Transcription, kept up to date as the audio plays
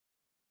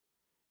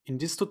In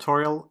this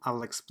tutorial, I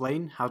will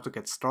explain how to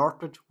get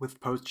started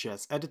with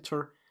PostGIS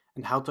editor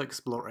and how to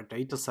explore a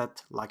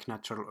dataset like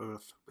Natural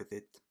Earth with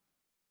it.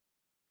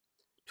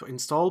 To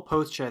install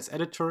PostGIS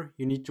editor,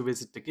 you need to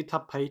visit the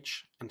GitHub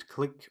page and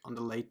click on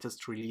the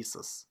latest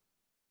releases.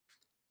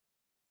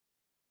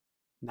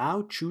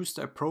 Now choose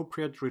the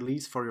appropriate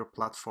release for your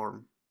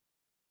platform.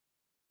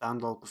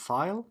 Download the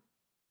file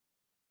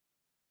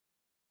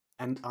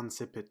and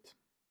unzip it.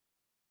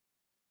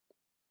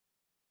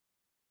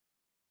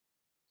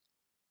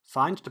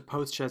 Find the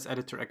PostGIS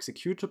editor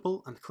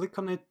executable and click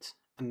on it,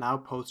 and now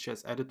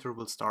PostGIS editor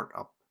will start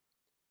up.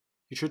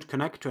 You should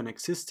connect to an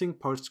existing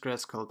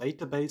PostgreSQL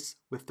database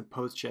with the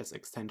PostGIS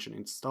extension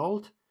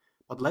installed,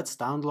 but let's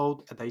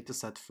download a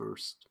dataset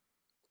first.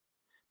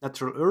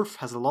 Natural Earth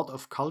has a lot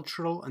of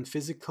cultural and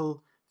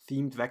physical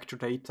themed vector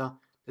data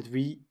that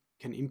we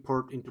can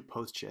import into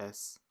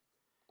PostGIS.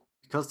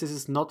 Because this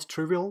is not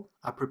trivial,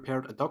 I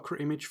prepared a Docker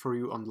image for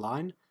you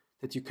online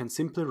that you can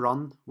simply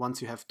run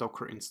once you have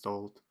Docker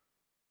installed.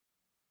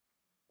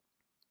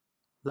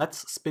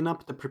 Let's spin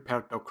up the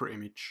prepared Docker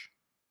image.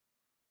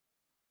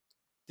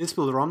 This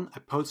will run a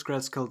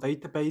PostgreSQL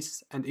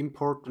database and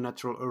import the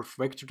Natural Earth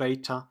vector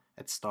data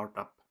at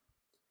startup.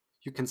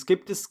 You can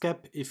skip this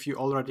step if you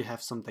already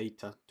have some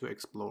data to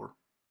explore.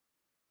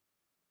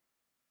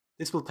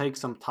 This will take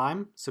some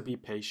time, so be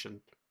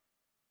patient.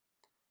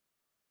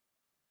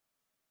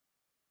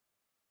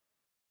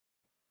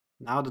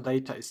 Now the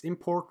data is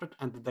imported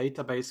and the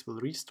database will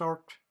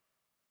restart,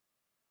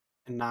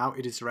 and now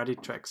it is ready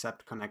to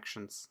accept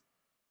connections.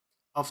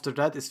 After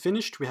that is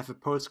finished, we have a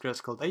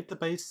PostgreSQL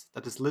database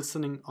that is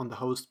listening on the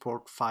host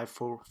port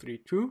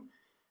 5432,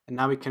 and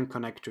now we can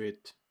connect to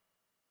it.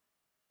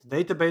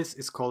 The database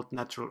is called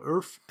Natural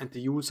Earth and the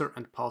user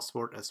and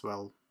password as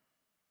well.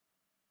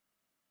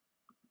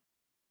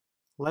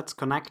 Let's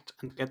connect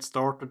and get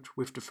started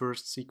with the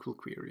first SQL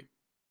query.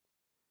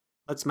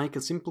 Let's make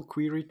a simple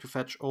query to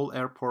fetch all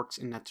airports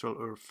in Natural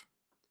Earth.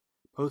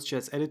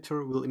 PostGIS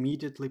editor will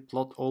immediately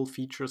plot all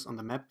features on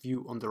the map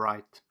view on the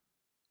right.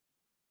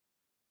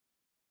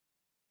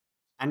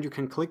 And you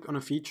can click on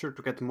a feature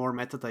to get more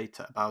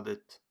metadata about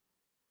it.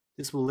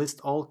 This will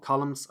list all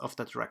columns of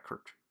that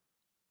record.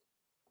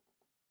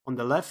 On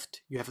the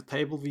left, you have a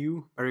table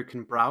view where you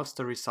can browse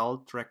the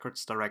result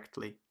records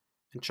directly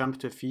and jump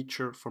to a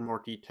feature for more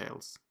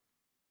details.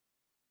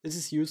 This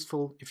is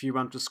useful if you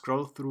want to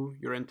scroll through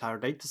your entire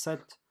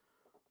dataset,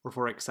 or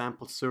for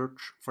example search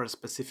for a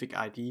specific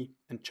ID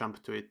and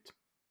jump to it.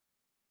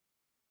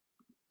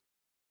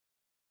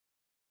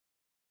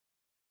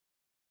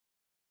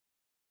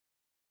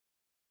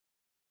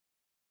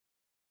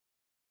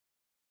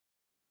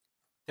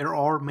 There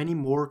are many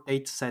more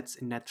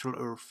datasets in Natural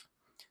Earth.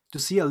 To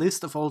see a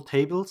list of all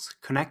tables,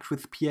 connect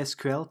with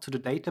psql to the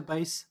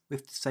database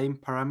with the same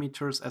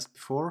parameters as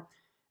before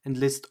and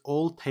list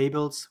all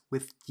tables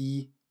with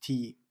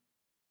DT.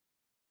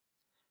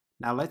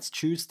 Now let's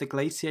choose the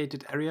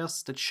glaciated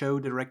areas that show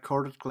the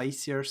recorded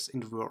glaciers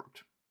in the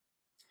world.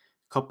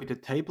 Copy the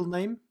table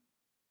name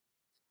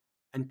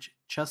and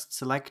just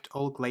select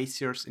all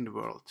glaciers in the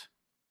world.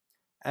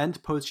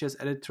 And PostGIS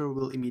editor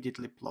will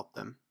immediately plot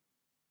them.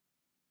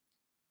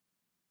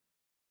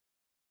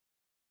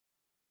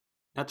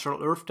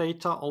 Natural Earth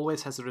data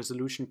always has a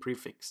resolution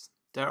prefix.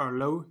 There are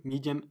low,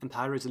 medium and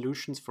high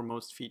resolutions for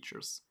most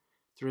features.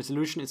 The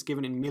resolution is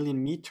given in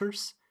million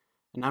meters,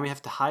 and now we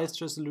have the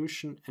highest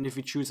resolution, and if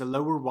we choose a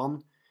lower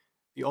one,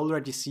 we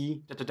already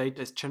see that the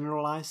data is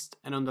generalized,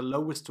 and on the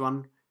lowest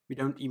one we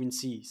don't even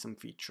see some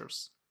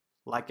features.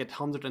 Like at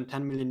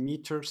 110 million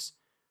meters,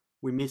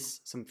 we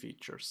miss some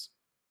features.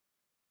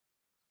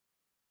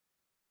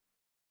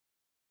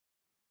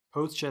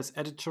 PostGIS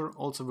editor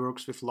also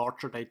works with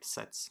larger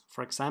datasets.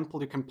 For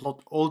example, you can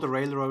plot all the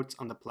railroads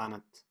on the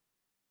planet.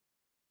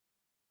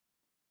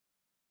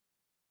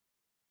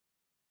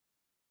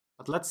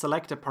 But let's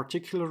select a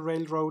particular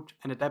railroad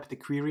and adapt the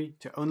query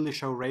to only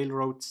show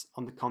railroads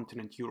on the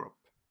continent Europe.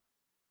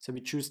 So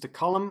we choose the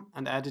column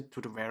and add it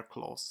to the where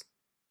clause.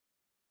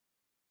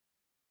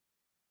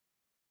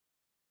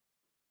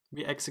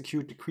 We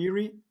execute the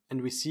query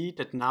and we see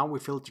that now we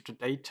filter the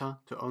data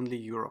to only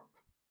Europe.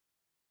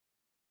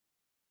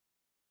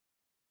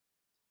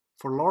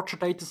 For larger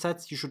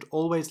datasets, you should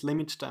always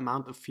limit the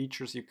amount of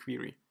features you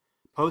query.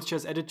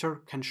 PostGIS editor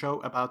can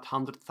show about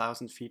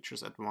 100,000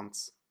 features at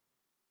once.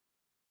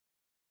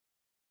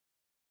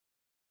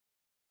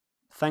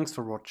 Thanks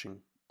for watching.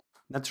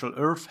 Natural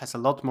Earth has a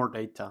lot more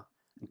data,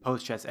 and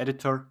PostGIS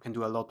editor can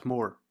do a lot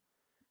more.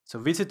 So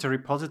visit the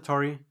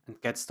repository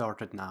and get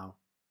started now.